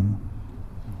of the camel.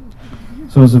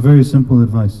 So it's a very simple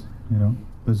advice, you know,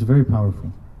 but it's very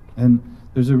powerful. And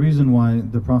there's a reason why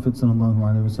the Prophet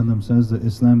ﷺ says that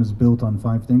Islam is built on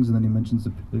 5 things, and then he mentions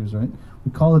the pillars, right?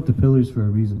 We call it the pillars for a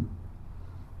reason.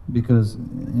 Because,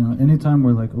 you know, anytime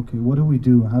we're like, okay, what do we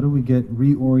do? How do we get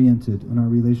reoriented in our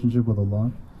relationship with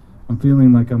Allah? I'm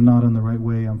feeling like I'm not on the right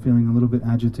way. I'm feeling a little bit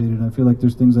agitated. I feel like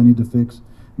there's things I need to fix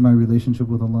in my relationship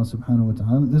with Allah subhanahu wa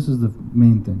ta'ala. This is the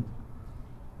main thing.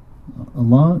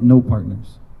 Allah, no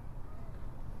partners.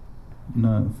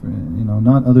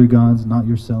 Not other gods, not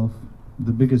yourself.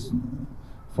 The biggest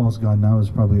false god now is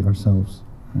probably ourselves,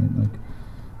 right? Like,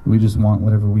 we just want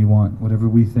whatever we want, whatever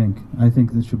we think. I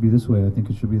think it should be this way. I think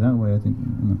it should be that way. I think,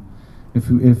 you know, if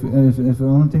the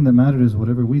only thing that matters is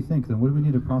whatever we think, then what do we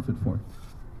need a prophet for?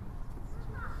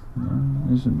 You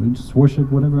know, we just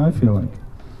worship whatever I feel like.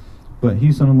 But He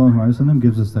sallallahu alaihi wasallam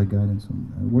gives us that guidance.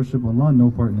 Worship Allah, no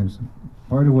partners.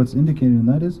 Part of what's indicated in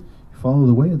that is follow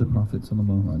the way of the Prophet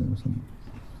sallallahu alaihi wasallam,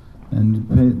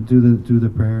 and do the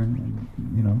prayer. And,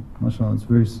 you know, mashallah, it's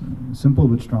very simple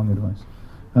but strong advice.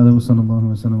 هذا وصلى الله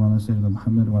وسلم على سيدنا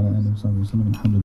محمد وعلى آله وصحبه وسلم.